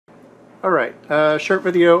Alright, short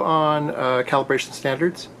video on calibration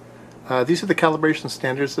standards. These are the calibration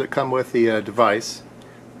standards that come with the device.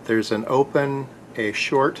 There's an open, a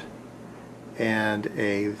short, and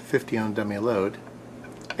a 50 ohm dummy load.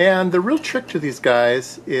 And the real trick to these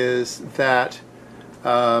guys is that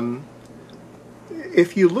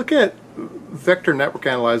if you look at vector network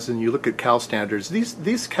analyzers and you look at cal standards,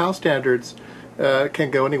 these cal standards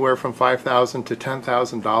can go anywhere from $5,000 to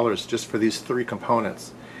 $10,000 just for these three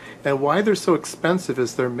components. And why they're so expensive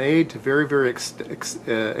is they're made to very exacting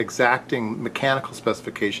mechanical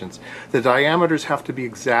specifications. The diameters have to be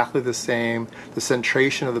exactly the same, the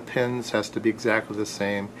centration of the pins has to be exactly the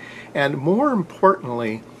same, and more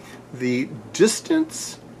importantly, the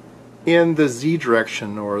distance in the Z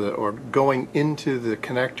direction or going into the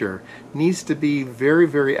connector needs to be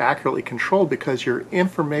very accurately controlled, because your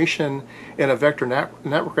information in a vector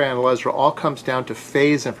network analyzer all comes down to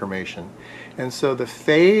phase information. And so the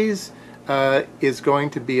phase is going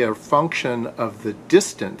to be a function of the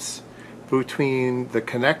distance between the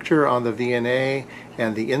connector on the VNA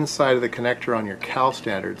and the inside of the connector on your cal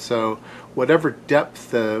standard. So whatever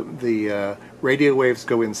depth the radio waves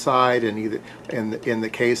go inside, and either in the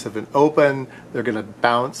case of an open, they're going to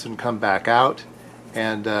bounce and come back out,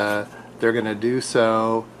 and they're going to do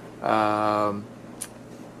so with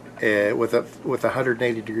a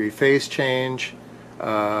 180-degree phase change.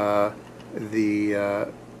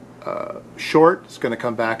 The short is going to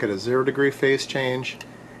come back at a 0-degree phase change,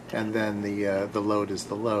 and then the load is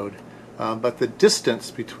the load. But the distance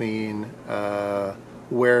between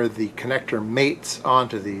where the connector mates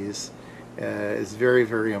onto these is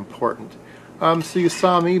very important. So you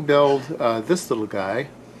saw me build this little guy,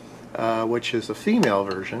 which is a female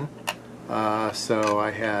version. So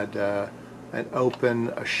I had an open,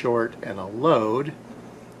 a short, and a load.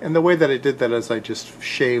 And the way that I did that is I just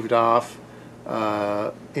shaved off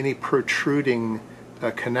any protruding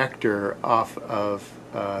connector off of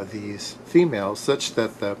these females, such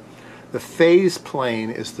that the phase plane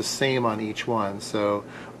is the same on each one. So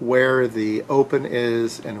where the open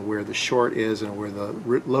is and where the short is and where the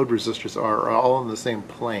load resistors are all on the same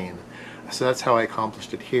plane. So that's how I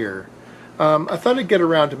accomplished it here. I thought I'd get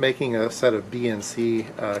around to making a set of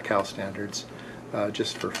BNC cal standards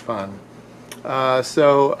just for fun.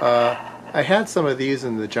 So I had some of these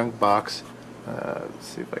in the junk box. Let's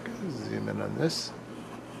see if I can zoom in on this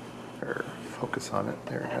or focus on it.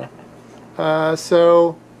 There we go.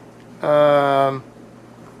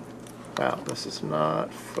 Wow, this is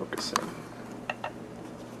not focusing.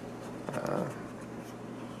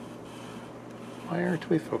 Why aren't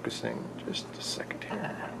we focusing? Just a second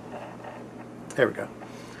here. There we go.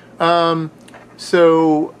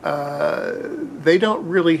 They don't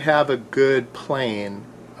really have a good plane,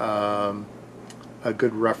 a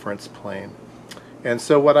good reference plane. And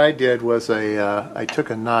so what I did was I took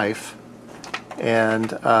a knife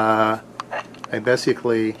and I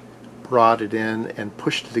basically brought it in and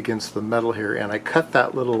pushed it against the metal here, and I cut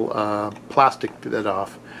that little plastic bit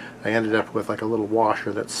off. I ended up with like a little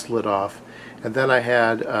washer that slid off, and then I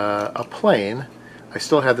had a plane. I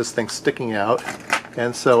still had this thing sticking out,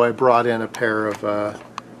 and so I brought in a pair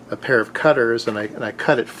of cutters, and I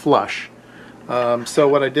cut it flush. So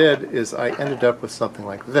what I did is I ended up with something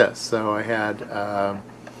like this. So I had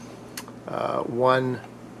one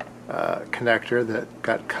connector that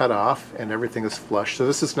got cut off, and everything is flush. So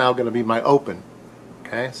this is now going to be my open.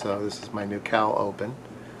 Okay, so this is my new cal open.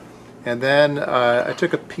 And then I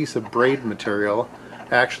took a piece of braid material.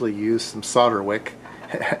 I actually used some solder wick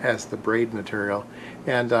as the braid material,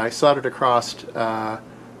 and I soldered across the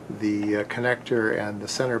connector and the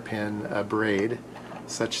center pin braid,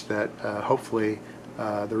 such that hopefully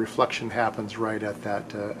the reflection happens right at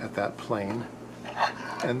that plane.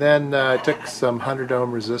 And then I took some 100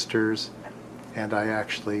 ohm resistors, and I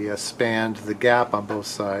actually spanned the gap on both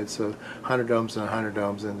sides. So 100 ohms and 100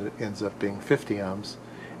 ohms, and it ends up being 50 ohms.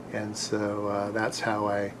 And so that's how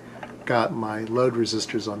I got my load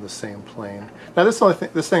resistors on the same plane. Now this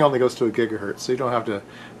thing only goes to a gigahertz, so you don't have to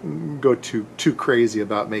go too crazy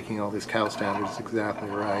about making all these cal standards exactly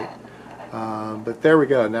right. But there we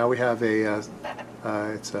go. Now we have it's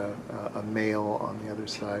a male on the other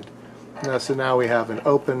side. So now we have an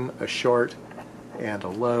open, a short, and a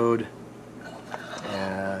load,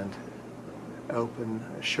 and open,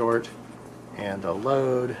 a short, and a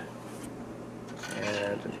load,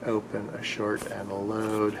 and an open, a short, and a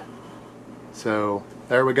load. So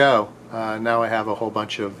there we go. Now I have a whole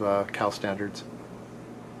bunch of cal standards.